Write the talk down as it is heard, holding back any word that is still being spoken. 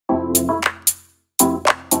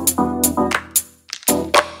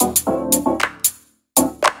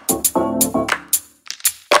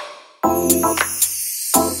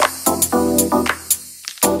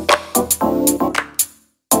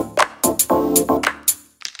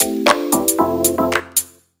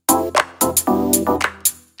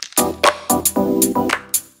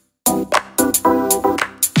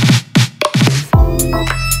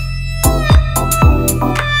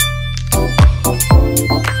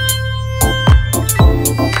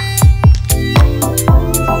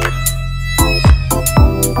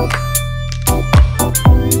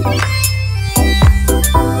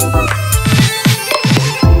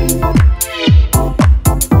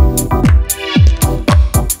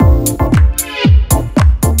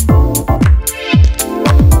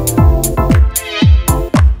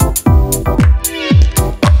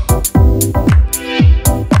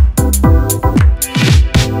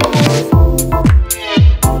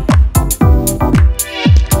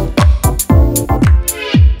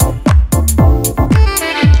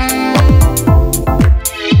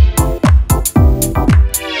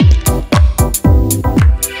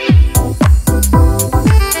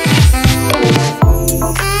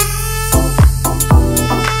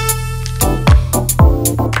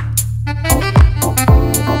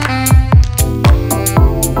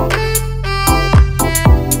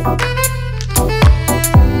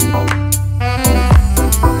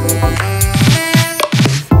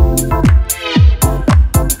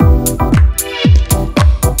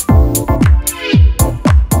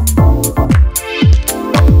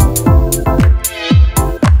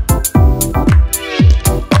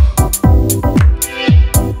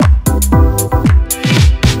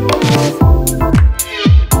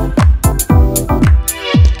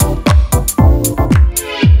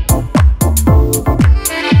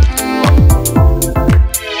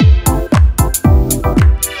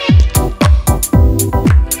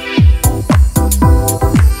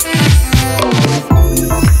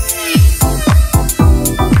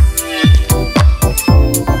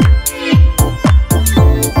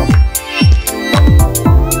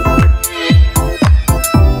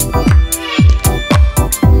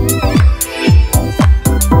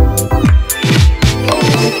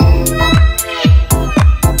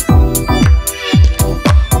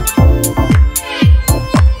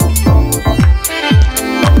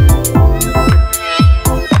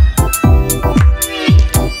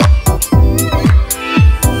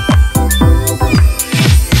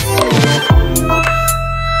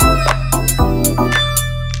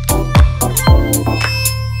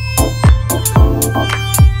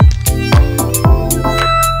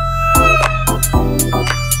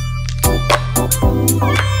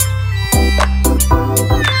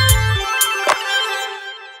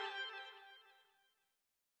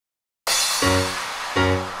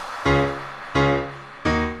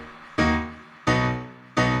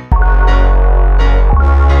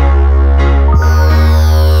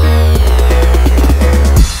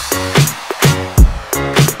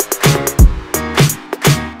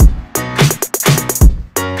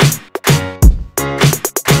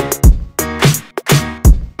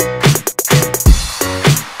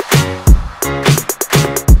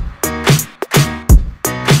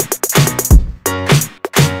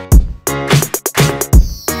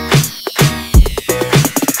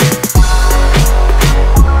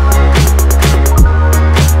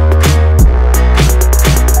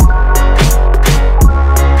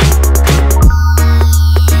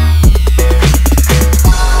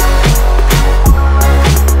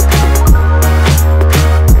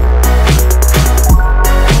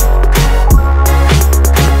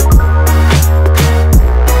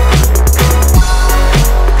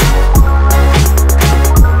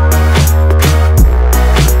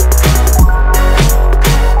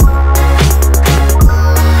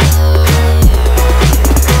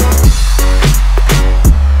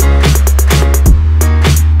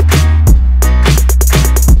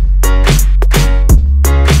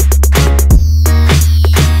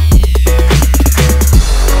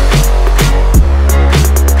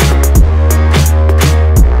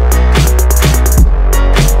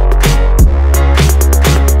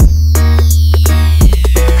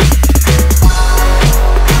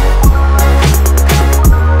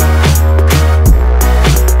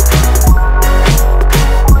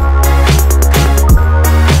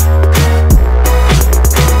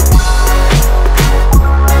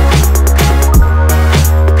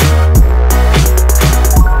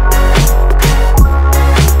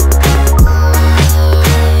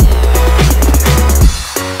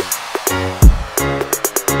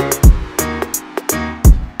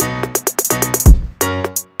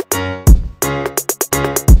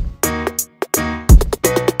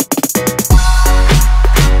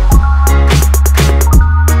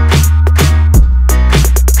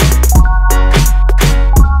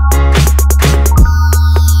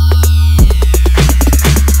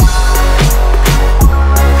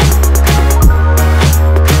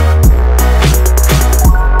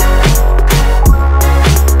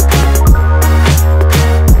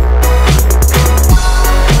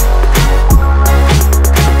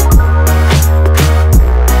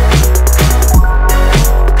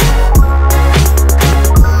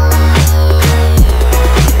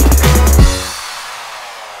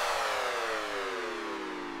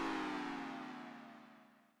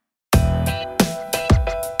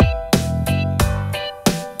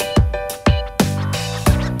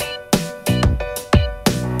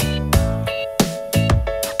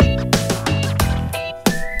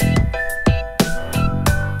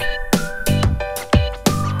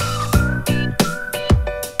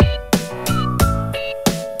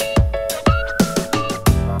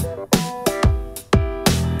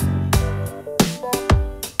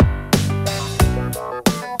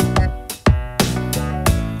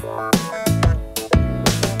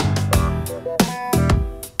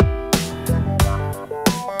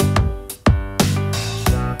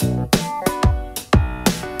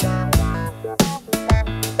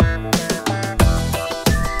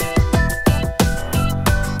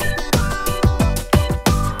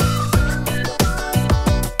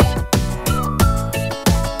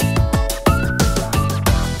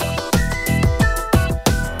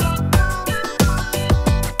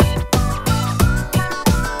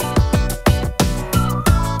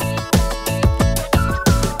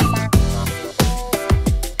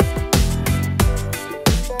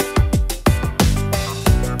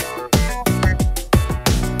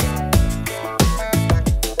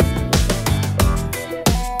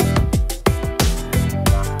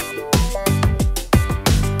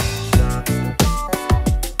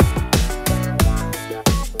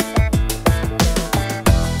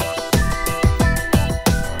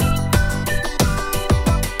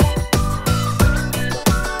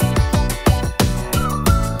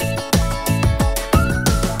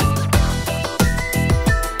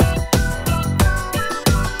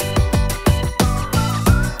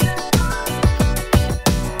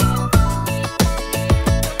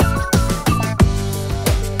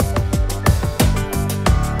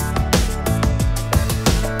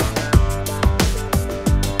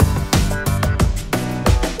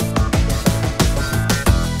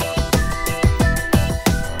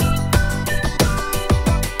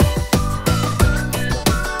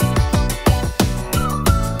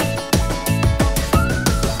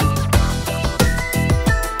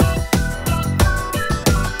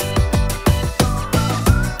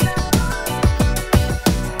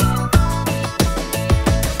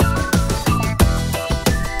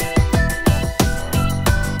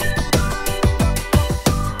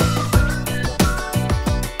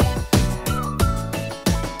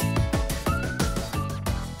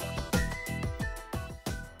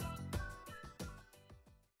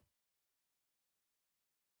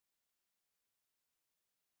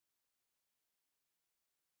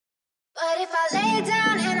But if I lay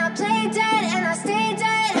down and I play dead and I stay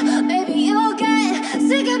dead, maybe you'll get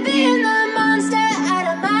sick of being the monster out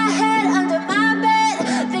of my head, under my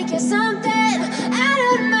bed. Think you're something out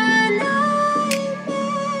of my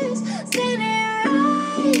nightmares, standing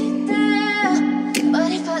right there.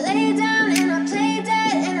 But if I lay down and I play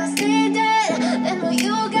dead and I stay dead, then will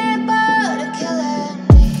you get bored of killing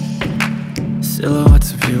me?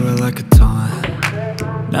 Silhouettes of you are like a taunt.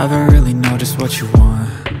 Never really know just what you want.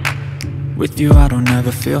 With you I don't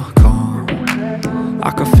ever feel calm. I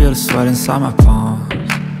can feel the sweat inside my palms.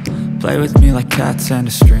 Play with me like cats and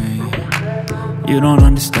a string. You don't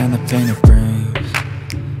understand the pain it brings.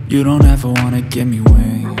 You don't ever wanna give me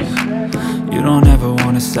wings. You don't ever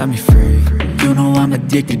wanna set me free. You know I'm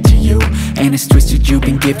addicted to you, and it's twisted, you've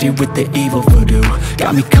been gifted with the evil voodoo.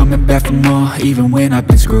 Got me coming back for more, even when I've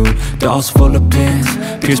been screwed. Dolls full of pins,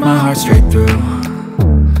 pierce my heart straight through.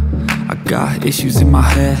 I got issues in my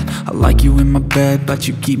head, I like you in my bed, but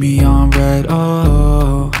you keep me on red.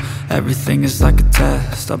 Oh, everything is like a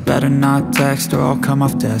test, I better not text or I'll come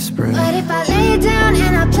off desperate. But if I lay down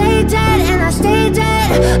and I play dead and I stay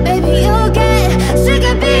dead, baby you'll get sick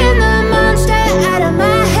of being the monster out of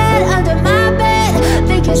my head, under my bed.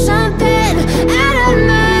 Think you're something out of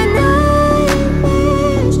my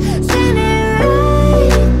nightmares, standing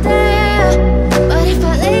right there. But if I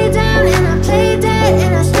lay down and I play dead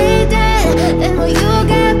and I stay dead, then will you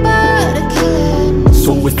get bored of killing me?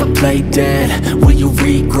 So if I play dead, will you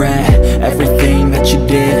regret everything that you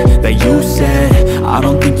did, that you said? I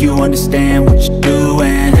don't think you understand what you're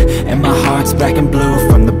doing, and my heart's black and blue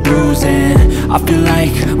from the bruising. I feel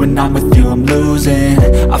like when I'm with you I'm losing.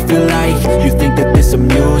 I feel like you think that this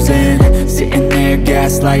amusing, sitting there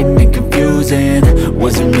gaslighting and confusing.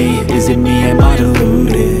 Was it me? Is it me? Am I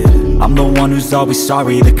deluded? I'm the one who's always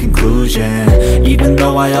sorry, the conclusion, even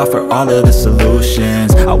though I offer all of the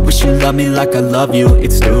solutions. I wish you loved me like I love you,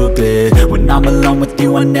 it's stupid. When I'm alone with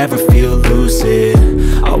you I never feel lucid.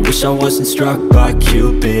 I wish I wasn't struck by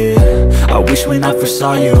Cupid. I wish when I first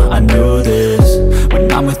saw you I knew this.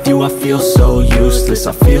 When I'm with you I feel so useless,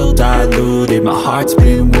 I feel diluted, my heart's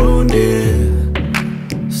been wounded.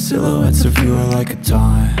 Silhouettes of you are like a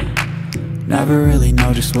taunt. Never really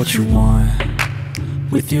know just what you want.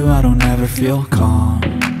 With you I don't ever feel calm.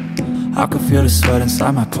 I can feel the sweat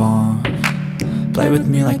inside my palms. Play with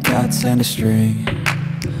me like cats and a string.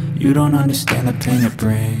 You don't understand the pain it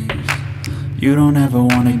brings. You don't ever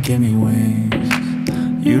wanna give me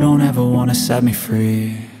wings. You don't ever wanna set me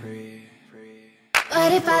free.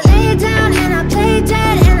 But if I lay down and I play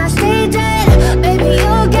dead and I stay dead, baby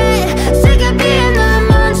you'll get sick of being the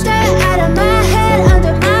monster out of my head,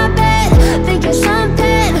 under my bed. Think you're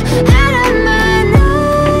something out of my